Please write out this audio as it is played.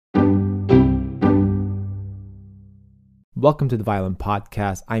Welcome to the Violin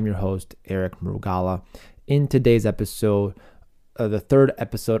Podcast. I'm your host, Eric Murugala. In today's episode, the third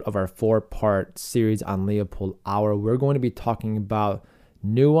episode of our four-part series on Leopold Auer, we're going to be talking about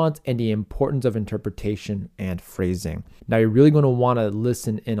nuance and the importance of interpretation and phrasing. Now, you're really going to want to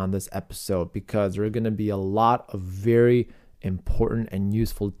listen in on this episode because there are going to be a lot of very important and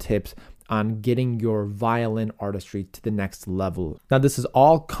useful tips on getting your violin artistry to the next level. Now, this is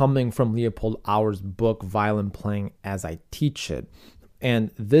all coming from Leopold Auer's book, Violin Playing as I Teach It.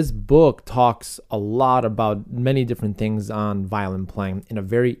 And this book talks a lot about many different things on violin playing in a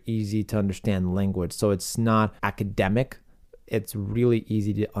very easy to understand language. So it's not academic. It's really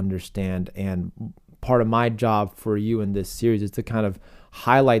easy to understand. And part of my job for you in this series is to kind of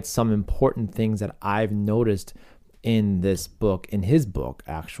highlight some important things that I've noticed in this book, in his book,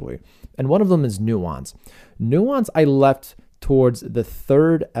 actually. And one of them is nuance. Nuance I left towards the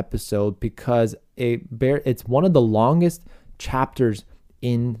third episode because it's one of the longest chapters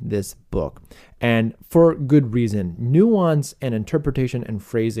in this book. And for good reason. Nuance and interpretation and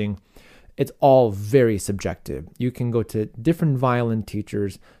phrasing, it's all very subjective. You can go to different violin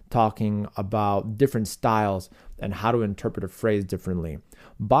teachers talking about different styles and how to interpret a phrase differently.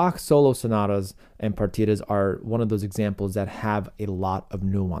 Bach's solo sonatas and partitas are one of those examples that have a lot of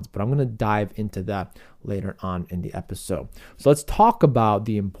nuance, but I'm going to dive into that later on in the episode. So let's talk about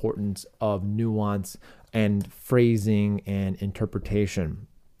the importance of nuance and phrasing and interpretation.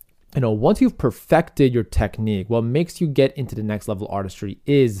 Once you've perfected your technique, what makes you get into the next level artistry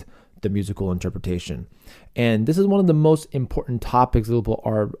is the musical interpretation. And this is one of the most important topics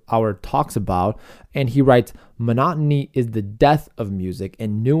Leopold Auer talks about. And he writes, monotony is the death of music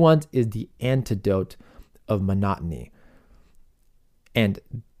and nuance is the antidote of monotony. And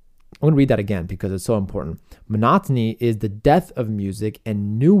I'm going to read that again because it's so important. Monotony is the death of music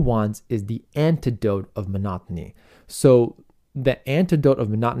and nuance is the antidote of monotony. So the antidote of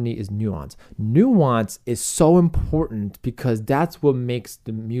monotony is nuance. Nuance is so important because that's what makes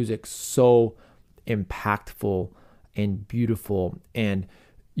the music so impactful and beautiful. And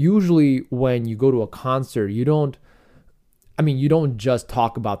usually when you go to a concert, you don't just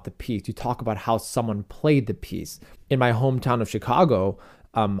talk about the piece. You talk about how someone played the piece. In my hometown of Chicago,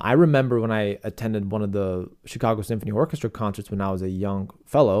 I remember when I attended one of the Chicago Symphony Orchestra concerts when I was a young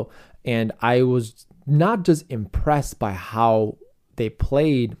fellow, and I was not just impressed by how they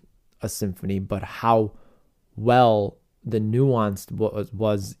played a symphony, but how well the nuance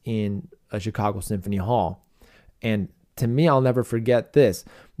was in a Chicago Symphony Hall. And to me, I'll never forget this.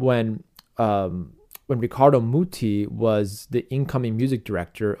 When Riccardo Muti was the incoming music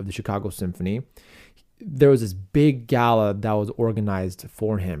director of the Chicago Symphony, there was this big gala that was organized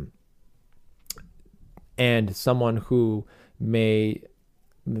for him. And someone who may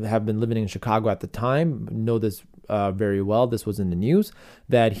have been living in Chicago at the time know this very well. This was in the news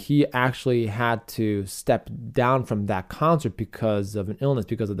that he actually had to step down from that concert because of an illness,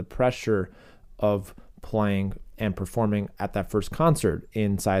 because of the pressure of playing and performing at that first concert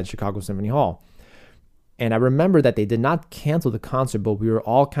inside Chicago Symphony Hall. And I remember that they did not cancel the concert, but we were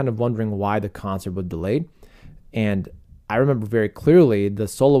all kind of wondering why the concert was delayed. And I remember very clearly the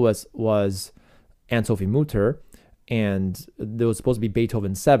soloist was Anne-Sophie Mutter, and there was supposed to be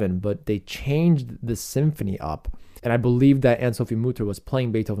Beethoven 7, but they changed the symphony up. And I believe that Anne-Sophie Mutter was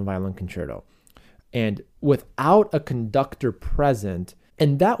playing Beethoven Violin Concerto. And without a conductor present,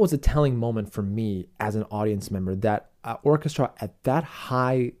 and that was a telling moment for me as an audience member, that an orchestra at that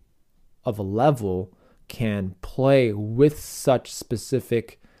high of a level can play with such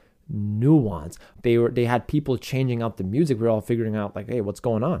specific nuance. They had people changing out the music. We were all figuring out like, hey, what's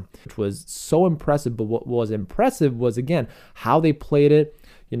going on? Which was so impressive. But what was impressive was, again, how they played it.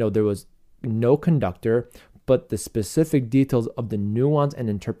 There was no conductor, but the specific details of the nuance and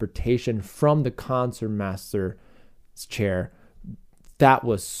interpretation from the concertmaster's chair, that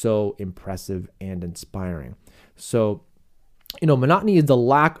was so impressive and inspiring. So, monotony is the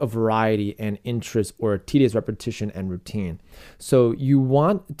lack of variety and interest or tedious repetition and routine. So you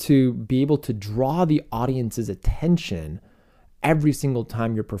want to be able to draw the audience's attention every single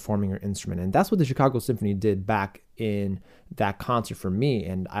time you're performing your instrument. And that's what the Chicago Symphony did back in that concert for me.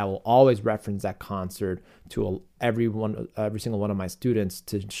 And I will always reference that concert to every single one of my students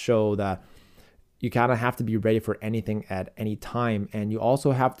to show that you kind of have to be ready for anything at any time. And you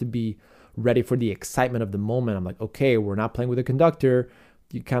also have to be ready for the excitement of the moment. I'm like, okay, we're not playing with a conductor.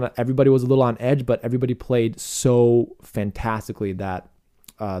 Everybody was a little on edge, but everybody played so fantastically that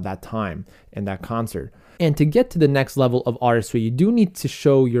that time in that concert. And to get to the next level of artistry, you do need to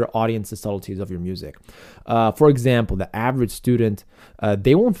show your audience the subtleties of your music. For example, the average student,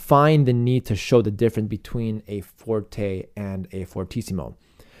 they won't find the need to show the difference between a forte and a fortissimo.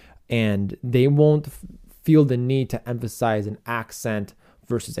 And they won't feel the need to emphasize an accent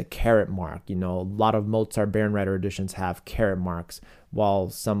versus a carat mark. A lot of Mozart Bärenreiter editions have carat marks, while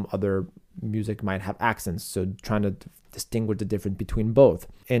some other music might have accents. So trying to distinguish the difference between both.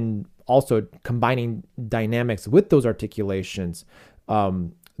 And also combining dynamics with those articulations,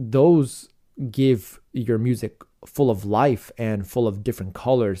 those give your music full of life and full of different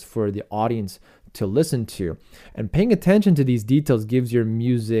colors for the audience to listen to. And paying attention to these details gives your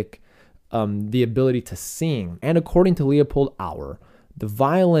music the ability to sing. And according to Leopold Auer, the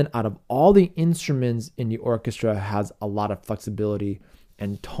violin, out of all the instruments in the orchestra, has a lot of flexibility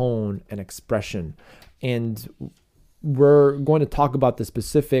and tone and expression. And we're going to talk about the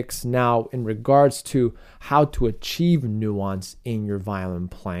specifics now in regards to how to achieve nuance in your violin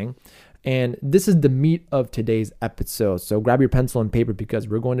playing. And this is the meat of today's episode. So grab your pencil and paper because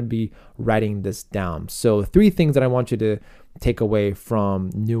we're going to be writing this down. So 3 things that I want you to take away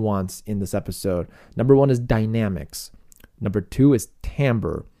from nuance in this episode. Number 1 is dynamics. Number 2 is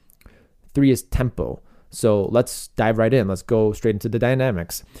timbre. 3 is tempo. So let's dive right in. Let's go straight into the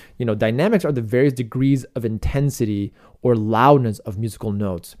dynamics. Dynamics are the various degrees of intensity or loudness of musical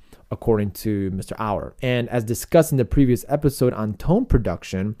notes, according to Mr. Auer. And as discussed in the previous episode on tone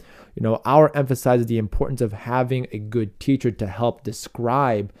production, Auer emphasizes the importance of having a good teacher to help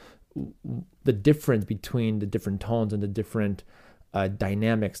describe the difference between the different tones and the different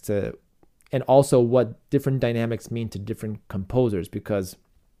dynamics, and also what different dynamics mean to different composers, because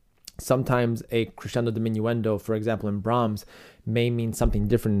sometimes a crescendo diminuendo, for example, in Brahms, may mean something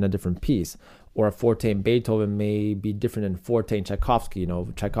different in a different piece, or a forte in Beethoven may be different than forte in Tchaikovsky.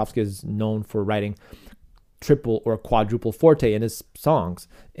 Tchaikovsky is known for writing triple or quadruple forte in his songs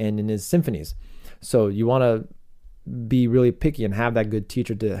and in his symphonies. So you want to be really picky and have that good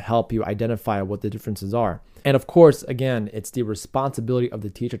teacher to help you identify what the differences are. And of course, again, it's the responsibility of the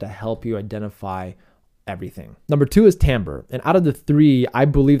teacher to help you identify everything. Number 2 is timbre. And out of the 3, I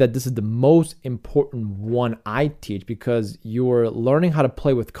believe that this is the most important one I teach, because you're learning how to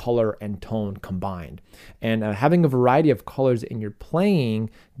play with color and tone combined. And having a variety of colors in your playing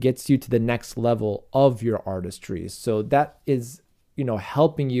gets you to the next level of your artistry. So that is,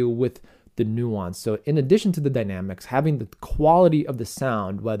 helping you with the nuance. So in addition to the dynamics, having the quality of the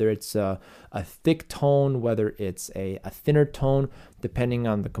sound, whether it's a thick tone, whether it's a thinner tone, depending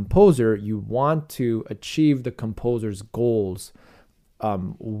on the composer, you want to achieve the composer's goals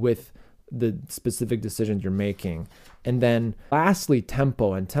with the specific decisions you're making. And then lastly,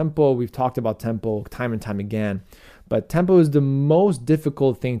 tempo. And tempo, we've talked about tempo time and time again, but tempo is the most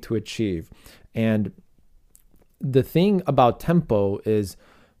difficult thing to achieve. And the thing about tempo is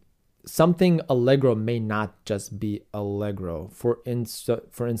something allegro may not just be allegro. For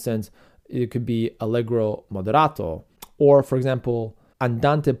instance, it could be allegro moderato, or for example,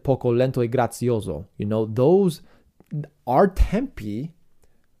 andante poco lento e grazioso. Those are tempi,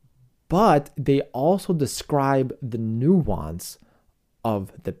 but they also describe the nuance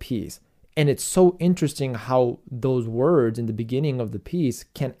of the piece. And it's so interesting how those words in the beginning of the piece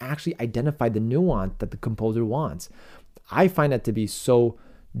can actually identify the nuance that the composer wants. I find that to be so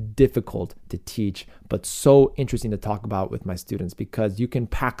difficult to teach, but so interesting to talk about with my students, because you can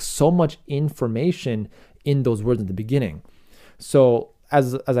pack so much information in those words at the beginning. So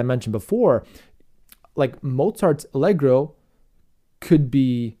as I mentioned before, like Mozart's allegro could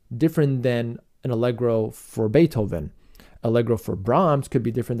be different than an allegro for Beethoven. Allegro for Brahms could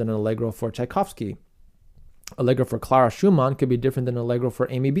be different than an allegro for Tchaikovsky. Allegro for Clara Schumann could be different than allegro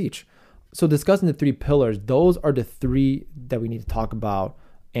for Amy Beach. So discussing the 3 pillars, those are the 3 that we need to talk about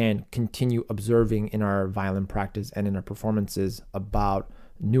and continue observing in our violin practice and in our performances about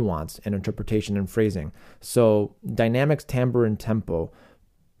nuance and interpretation and phrasing. So dynamics, timbre, and tempo,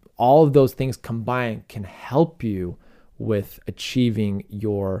 all of those things combined can help you with achieving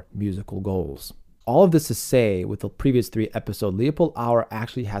your musical goals. All of this to say, with the previous 3 episodes, Leopold Auer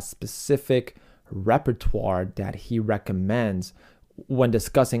actually has specific repertoire that he recommends when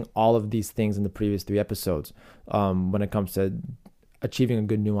discussing all of these things in the previous 3 episodes, when it comes to achieving a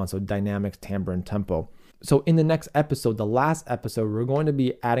good nuance of dynamics, timbre, and tempo. So in the next episode, the last episode, we're going to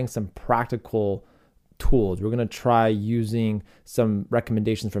be adding some practical tools. We're going to try using some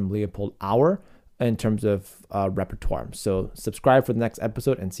recommendations from Leopold Auer in terms of repertoire. So subscribe for the next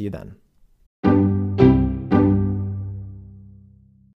episode and see you then.